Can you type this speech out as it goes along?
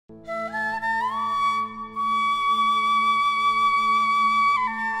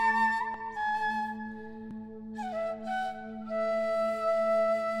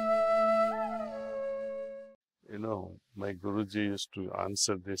my Guruji used to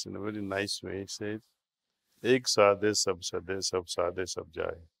answer this in a very nice way. He says, Ek saade sab sade sab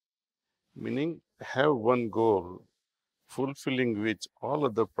jaye. Meaning, have one goal, fulfilling which all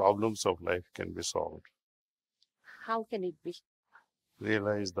other problems of life can be solved. How can it be?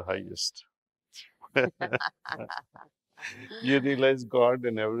 Realize the highest. You realize God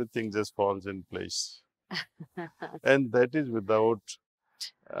and everything just falls in place. And that is without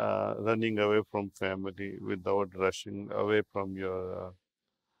running away from family, without rushing away from your,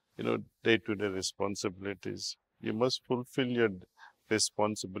 day-to-day responsibilities. You must fulfill your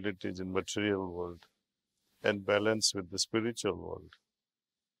responsibilities in material world and balance with the spiritual world.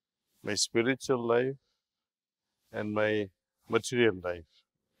 My spiritual life and my material life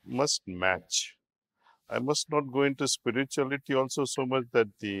must match. I must not go into spirituality also so much that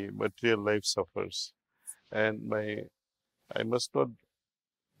the material life suffers. And I must not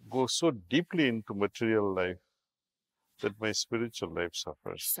go so deeply into material life that my spiritual life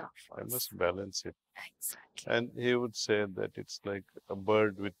suffers. I must balance it. Exactly. And he would say that it's like a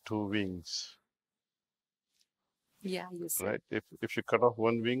bird with two wings, Yeah, you said. right? If you cut off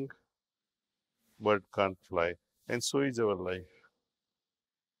one wing, bird can't fly. And so is our life.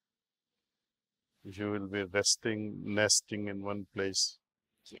 You will be resting, nesting in one place.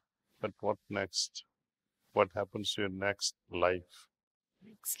 Yeah. But what next? What happens to your next life?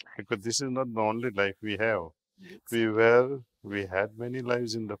 Next life. Because this is not the only life we have. Exactly. We had many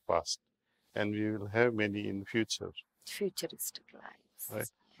lives in the past, and we will have many in future, Futuristic lives. right?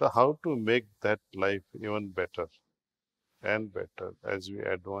 So how to make that life even better and better as we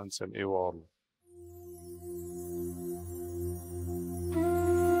advance and evolve.